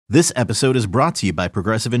This episode is brought to you by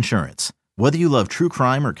Progressive Insurance. Whether you love true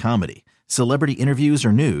crime or comedy, celebrity interviews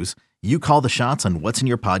or news, you call the shots on what's in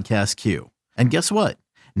your podcast queue. And guess what?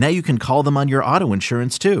 Now you can call them on your auto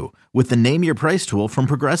insurance too with the Name Your Price tool from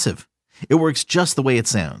Progressive. It works just the way it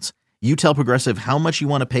sounds. You tell Progressive how much you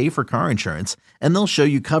want to pay for car insurance, and they'll show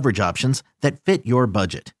you coverage options that fit your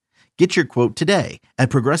budget. Get your quote today at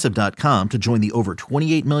Progressive.com to join the over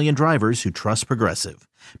 28 million drivers who trust Progressive.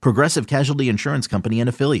 Progressive Casualty Insurance Company and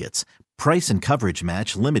Affiliates. Price and coverage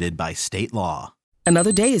match limited by state law.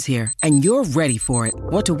 Another day is here, and you're ready for it.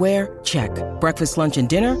 What to wear? Check. Breakfast, lunch, and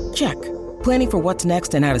dinner? Check. Planning for what's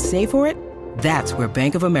next and how to save for it? That's where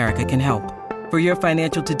Bank of America can help. For your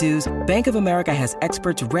financial to-dos, Bank of America has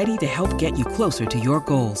experts ready to help get you closer to your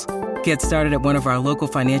goals. Get started at one of our local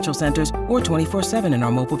financial centers or 24/7 in our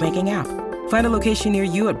mobile banking app. Find a location near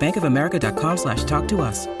you at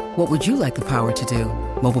bankofamerica.com/talktous. What would you like the power to do?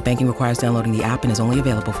 Mobile banking requires downloading the app and is only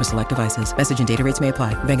available for select devices. Message and data rates may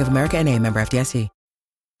apply. Bank of America N.A., member FDIC.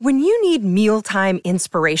 When you need mealtime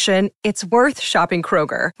inspiration, it's worth shopping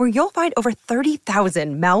Kroger, where you'll find over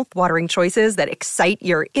 30,000 mouth-watering choices that excite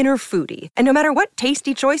your inner foodie. And no matter what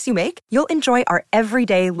tasty choice you make, you'll enjoy our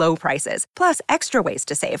everyday low prices, plus extra ways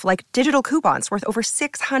to save, like digital coupons worth over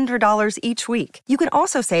 $600 each week. You can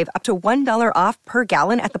also save up to $1 off per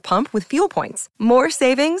gallon at the pump with fuel points. More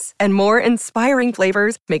savings and more inspiring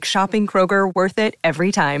flavors make shopping Kroger worth it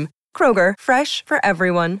every time. Kroger, fresh for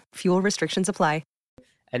everyone. Fuel restrictions apply.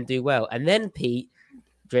 And do well. And then Pete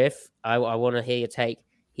Drift, I want to hear your take.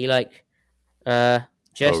 He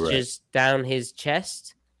gestures down his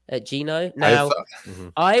chest at Gino. Now,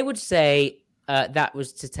 I would say that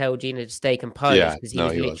was to tell Gino to stay composed because he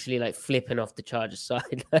was literally flipping off the Chargers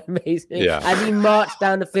side. Amazing. Yeah. And he marched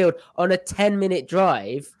down the field on a 10-minute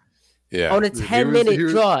drive. Yeah. On a 10-minute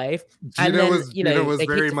drive. Gino was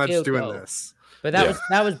very much doing this. But that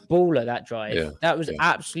was baller, that drive. Yeah. That was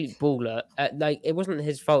absolute baller. It wasn't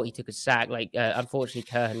his fault he took a sack. Unfortunately,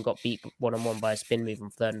 Curhan got beat one-on-one by a spin move on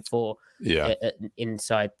 3rd and 4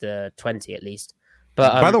 inside the 20 at least.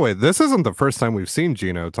 But by the way, this isn't the first time we've seen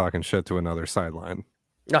Gino talking shit to another sideline.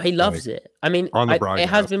 No, he loves it. I mean, it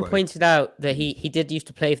has been pointed out that he did used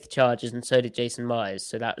to play for the Chargers, and so did Jason Myers.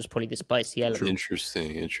 So that was probably the spicy element.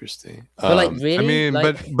 Interesting. But really,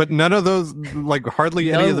 but none of those,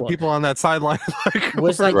 hardly any of the people on that sideline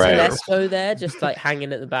was Telesco there, just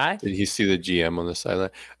hanging at the back. Did you see the GM on the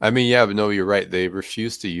sideline? I mean, yeah, but no, you're right. They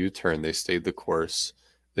refused to U-turn. They stayed the course.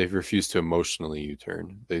 They've refused to emotionally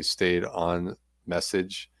U-turn. They stayed on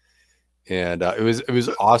message. And it was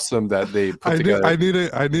awesome that they put together. I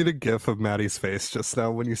need a gif of Maddie's face just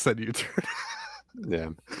now when you said U-turn. Yeah.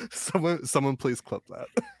 Someone please clip that.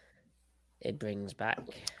 It brings back.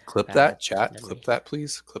 Clip that, chat. Memory. Clip that,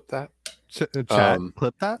 please. Clip that. Chat.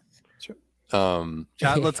 Clip that.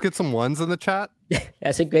 Chat. Let's get some ones in the chat.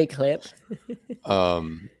 That's a great clip.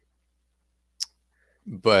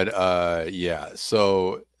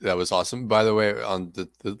 So that was awesome. By the way, on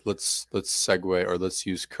let's segue, or let's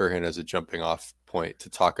use Curhan as a jumping off point to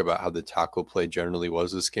talk about how the tackle play generally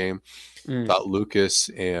was this game. Thought Lucas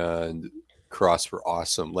and Cross were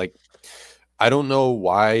awesome. I don't know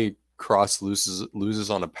why Cross loses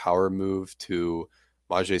on a power move to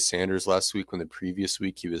Myjai Sanders last week, when the previous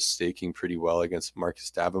week he was staking pretty well against Marcus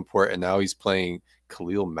Davenport, and now he's playing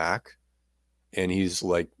Khalil Mack, and he's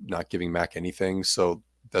not giving Mack anything. So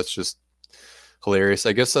that's just hilarious.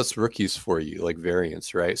 I guess that's rookies for you,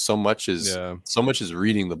 variance, right? So much is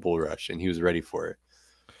reading the bull rush, and he was ready for it.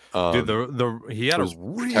 Dude, he had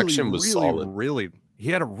protection was solid. He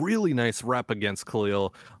had a really nice rep against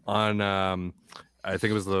Khalil on I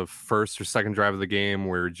think it was the first or second drive of the game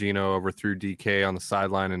where Gino overthrew DK on the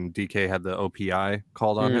sideline, and DK had the OPI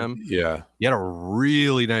called on him. Yeah. He had a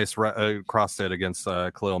really nice cross hit against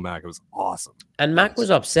Khalil Mack. It was awesome. And Mack was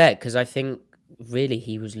upset because I think really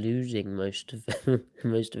he was losing most of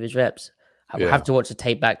his reps. I have to watch the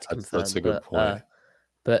tape back to confirm. That's a good point.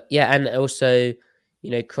 But yeah, and also,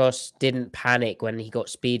 Cross didn't panic when he got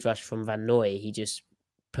speed rush from Van Noy. He just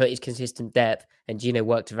put his consistent depth, and Gino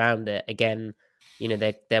worked around it. Again,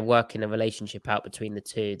 they're working a relationship out between the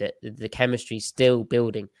two. That the chemistry's still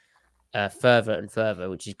building further and further,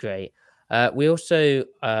 which is great. We also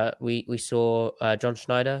we saw John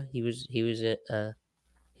Schneider. He was at the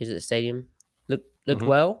stadium. Looked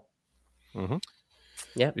well. Mm-hmm.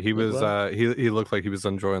 Yeah, he was. Well. He looked like he was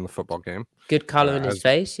enjoying the football game. Good color in his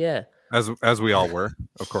face. Yeah, as we all were,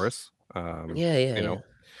 of course. Yeah.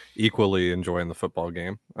 Equally enjoying the football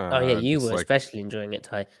game. You were especially enjoying it,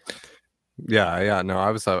 Ty. Yeah. No,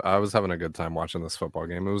 I was having a good time watching this football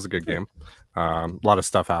game. It was a good game. A lot of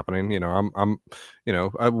stuff happening.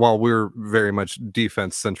 While we're very much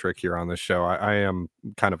defense centric here on this show, I am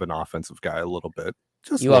kind of an offensive guy a little bit.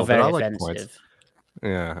 You are very offensive.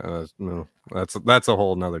 Yeah, that's a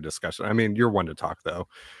whole nother discussion. I mean, you're one to talk though.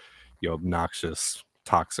 You obnoxious,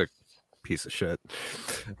 toxic piece of shit.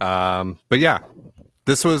 But yeah,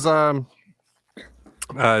 this was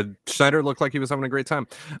Schneider looked like he was having a great time.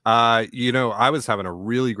 I was having a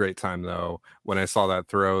really great time though when I saw that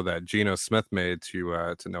throw that Geno Smith made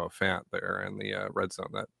to Noah Fant there in the red zone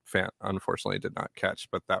that Fant unfortunately did not catch,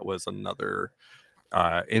 but that was another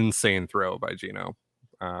insane throw by Geno.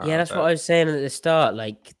 Yeah, that's what I was saying at the start.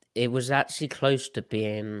 Like, it was actually close to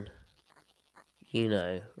being,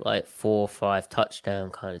 like 4 or 5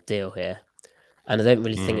 touchdown kind of deal here. And I don't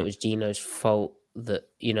really think it was Geno's fault that,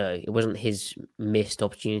 it wasn't his missed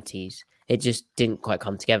opportunities. It just didn't quite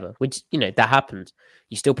come together, which, that happened.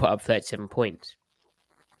 You still put up 37 points.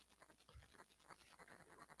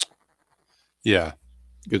 Yeah,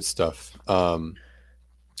 good stuff.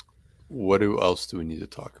 What else do we need to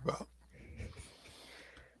talk about?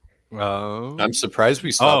 I'm surprised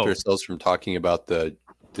we stopped ourselves from talking about the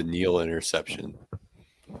Neal interception.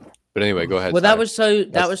 But anyway, go ahead. Well, that was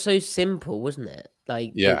so simple, wasn't it?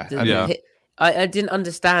 Like, I didn't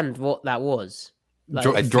understand what that was.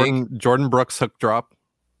 Like, Jordan Brooks hook drop.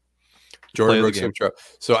 Jordan Brooks hook drop.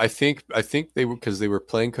 So I think they were, because they were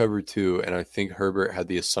playing cover 2, and I think Herbert had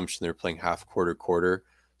the assumption they were playing half quarter.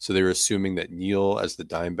 So they were assuming that Neal, as the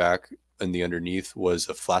dime back in the underneath, was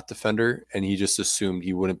a flat defender, and he just assumed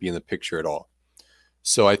he wouldn't be in the picture at all.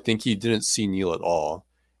 So I think he didn't see Neal at all,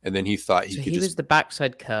 and then he thought he was the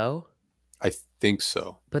backside curl. I think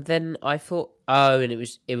so. But then I thought, and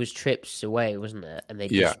it was trips away, wasn't it? And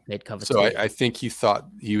they'd cover. So I think he thought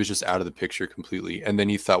he was just out of the picture completely, and then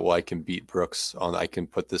he thought, well, I can beat Brooks I can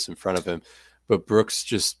put this in front of him, but Brooks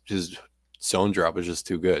his zone drop was just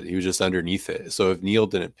too good. He was just underneath it. So if Neal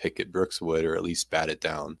didn't pick it, Brooks would, or at least bat it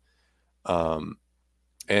down. And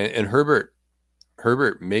Herbert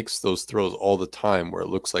makes those throws all the time where it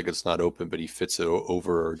looks like it's not open, but he fits it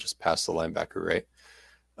over or just past the linebacker, right?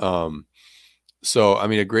 So, I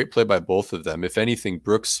mean, a great play by both of them. If anything,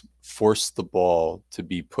 Brooks forced the ball to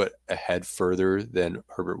be put ahead further than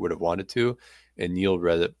Herbert would have wanted to, and Neal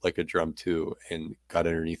read it like a drum too and got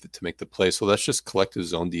underneath it to make the play. So that's just collective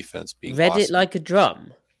zone defense being read awesome. It like a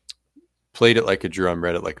drum. Played it like a drum,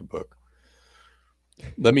 read it like a book.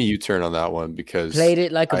 Let me U-turn on that one because played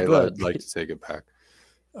it like a book. I'd like to take it back.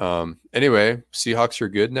 Anyway, Seahawks are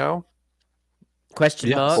good now. Question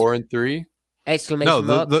mark. 4-3. Exclamation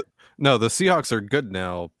mark. The Seahawks are good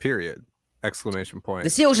now. Period. Exclamation point. The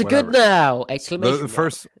Seahawks are good now. Exclamation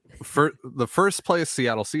mark. The first place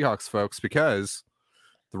Seattle Seahawks, folks, because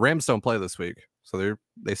the Rams don't play this week, so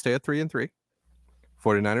they stay at 3-3.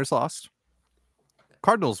 49ers lost.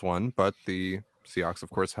 Cardinals won, but the Seahawks, of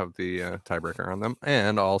course, have the tiebreaker on them,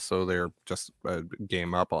 and also they're just a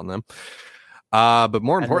game up on them. But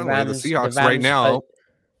more importantly, the Seahawks right now.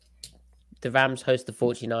 The Rams host the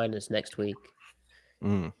 49ers next week.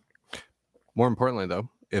 More importantly, though,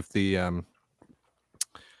 if the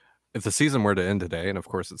season were to end today, and of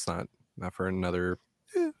course it's not for another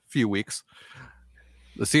few weeks,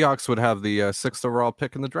 the Seahawks would have the 6th overall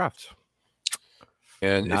pick in the draft.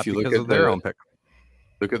 And not if you look at their own pick.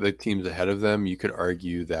 Look at the teams ahead of them, you could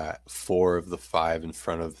argue that 4 of the 5 in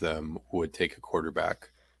front of them would take a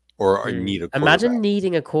quarterback or need a quarterback. Imagine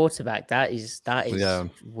needing a quarterback. That is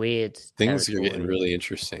weird. Things are getting really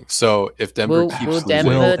interesting. So if Denver will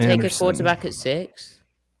Denver take a quarterback at 6?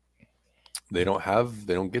 They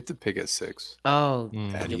don't get to pick at 6. Oh,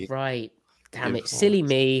 you're right. Damn it. Silly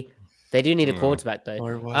me. They do need a quarterback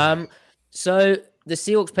though. So the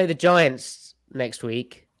Seahawks play the Giants next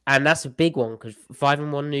week. And that's a big one because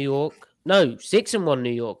 5-1 New York. No, 6-1 New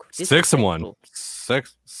York. 6-1.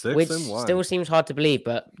 6-1. Which still seems hard to believe,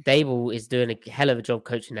 but Dable is doing a hell of a job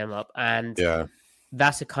coaching them up. And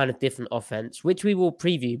that's a kind of different offense, which we will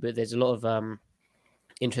preview, but there's a lot of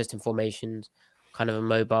interesting formations, kind of a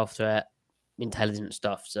mobile threat, intelligent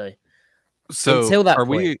stuff. So until that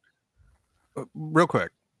point, real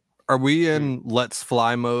quick, are we in let's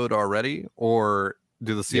fly mode already, or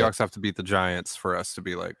do the Seahawks have to beat the Giants for us to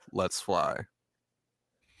be like, let's fly?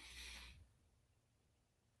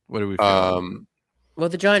 What do we feel? Well,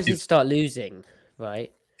 the Giants need to start losing,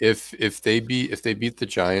 right? If they beat the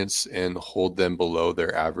Giants and hold them below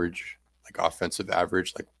their average, like offensive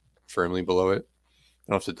average, like firmly below it,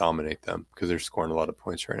 they don't have to dominate them because they're scoring a lot of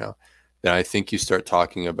points right now. Then I think you start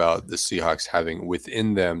talking about the Seahawks having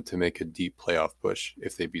within them to make a deep playoff push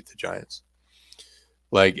if they beat the Giants.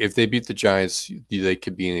 Like if they beat the Giants, they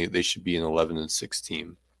should be an 11-6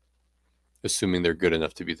 team, assuming they're good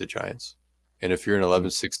enough to beat the Giants. And if you're an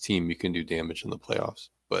 11-6 team, you can do damage in the playoffs.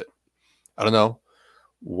 But I don't know.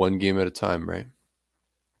 One game at a time, right?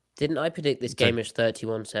 Didn't I predict this game as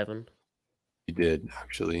 31-7? You did,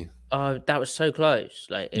 actually. Oh, that was so close.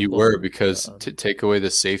 Like you were, because to take away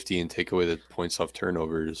the safety and take away the points off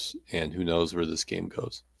turnovers, and who knows where this game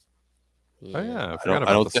goes. Yeah. Oh yeah,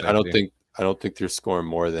 I don't think they're scoring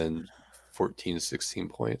more than 14, 16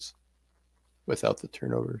 points without the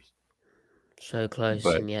turnovers. So close,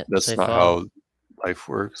 but and yet that's so not far. how life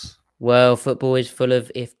works. Well, football is full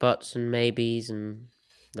of if buts and maybes, and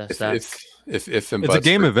that's that. If and it's buts a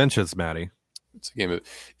game were, of inches, Maddie. It's a game of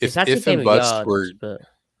If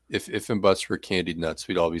and buts were candied nuts,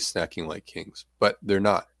 we'd all be snacking like kings. But they're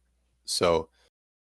not. So